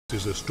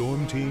This is a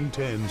Storm Team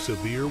 10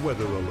 severe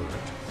weather alert.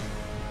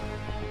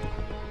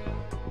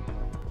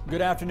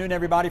 Good afternoon,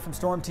 everybody. From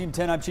Storm Team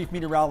 10, I'm Chief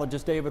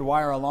Meteorologist David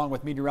Wire, along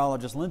with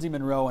meteorologist Lindsay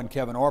Monroe and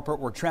Kevin Orpert.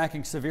 We're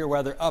tracking severe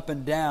weather up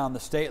and down the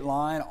state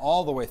line,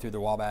 all the way through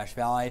the Wabash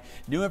Valley.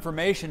 New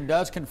information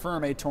does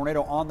confirm a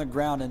tornado on the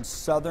ground in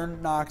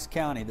southern Knox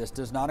County. This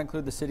does not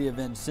include the city of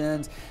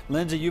Vincennes.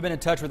 Lindsay, you've been in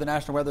touch with the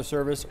National Weather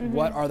Service.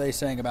 What are they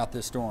saying about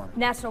this storm?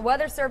 National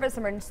Weather Service,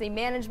 emergency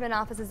management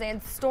offices,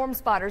 and storm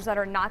spotters that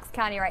are in Knox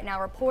County right now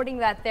reporting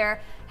that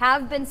there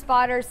have been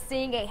spotters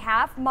seeing a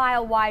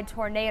half-mile wide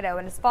tornado.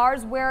 And as far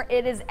as where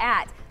it is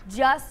at,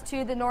 just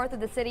to the north of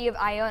the city of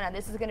Iona.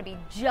 This is going to be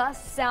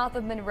just south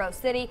of Monroe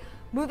City,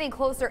 moving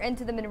closer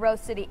into the Monroe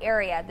City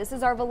area. This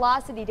is our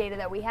velocity data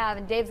that we have,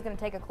 and Dave's going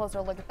to take a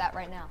closer look at that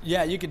right now.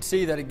 Yeah, you can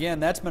see that again.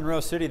 That's Monroe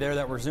City there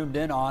that we're zoomed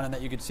in on, and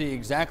that you can see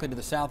exactly to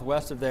the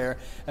southwest of there.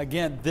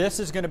 Again,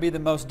 this is going to be the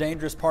most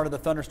dangerous part of the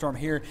thunderstorm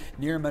here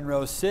near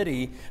Monroe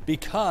City,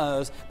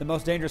 because the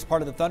most dangerous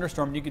part of the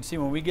thunderstorm, you can see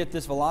when we get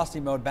this velocity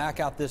mode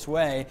back out this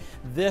way,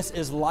 this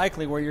is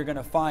likely where you're going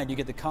to find, you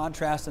get the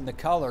contrast in the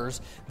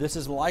colors, this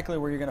is likely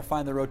where you're going to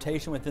find the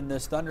rotation within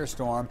this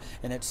thunderstorm,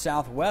 and it's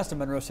southwest of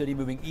Monroe City,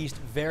 moving east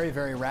very,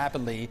 very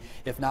rapidly,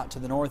 if not to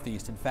the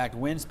northeast. In fact,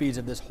 wind speeds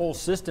of this whole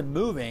system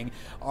moving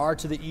are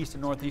to the east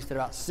and northeast at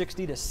about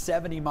 60 to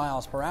 70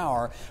 miles per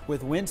hour,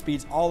 with wind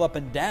speeds all up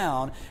and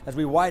down. As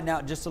we widen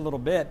out just a little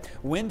bit,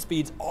 wind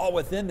speeds all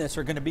within this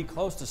are going to be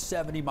close to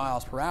 70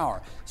 miles per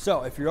hour.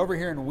 So if you're over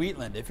here in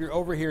Wheatland, if you're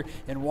over here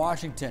in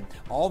Washington,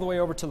 all the way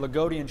over to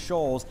Lagodi and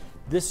Shoals,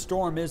 this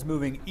storm is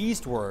moving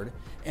eastward.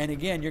 And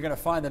again, you're going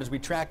to find that as we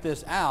track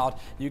this out,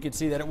 you can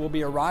see that it will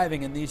be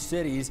arriving in these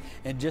cities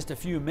in just a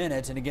few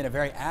minutes. And again, a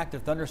very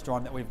active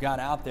thunderstorm that we've got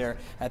out there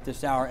at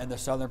this hour in the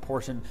southern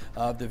portion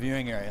of the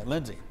viewing area.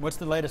 Lindsay, what's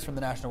the latest from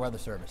the National Weather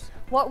Service?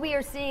 What we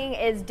are seeing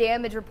is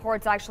damage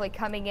reports actually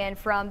coming in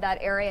from that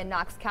area in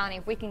Knox County.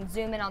 If we can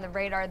zoom in on the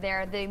radar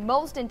there, the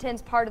most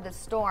intense part of the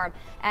storm,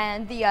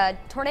 and the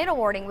tornado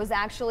warning was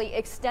actually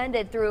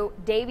extended through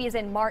Davies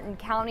and Martin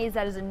counties.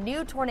 That is a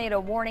new tornado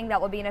warning that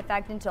will be in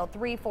effect until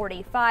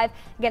 3:45.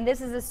 Again,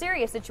 this is a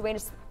serious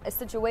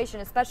situation,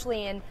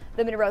 especially in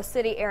the Monroe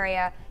City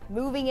area,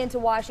 moving into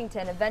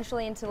Washington,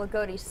 eventually into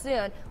Lagodi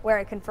soon, where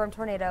a confirmed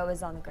tornado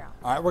is on the ground.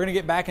 All right, we're going to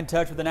get back in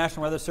touch with the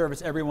National Weather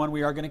Service, everyone.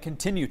 We are going to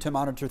continue to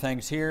monitor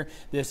things here.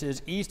 This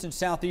is east and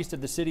southeast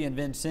of the city of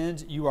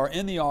Vincennes. You are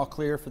in the all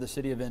clear for the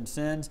city of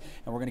Vincennes,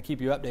 and we're going to keep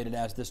you updated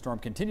as this storm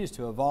continues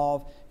to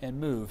evolve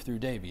and move through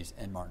Davies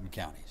and Martin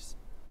counties.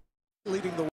 Leading the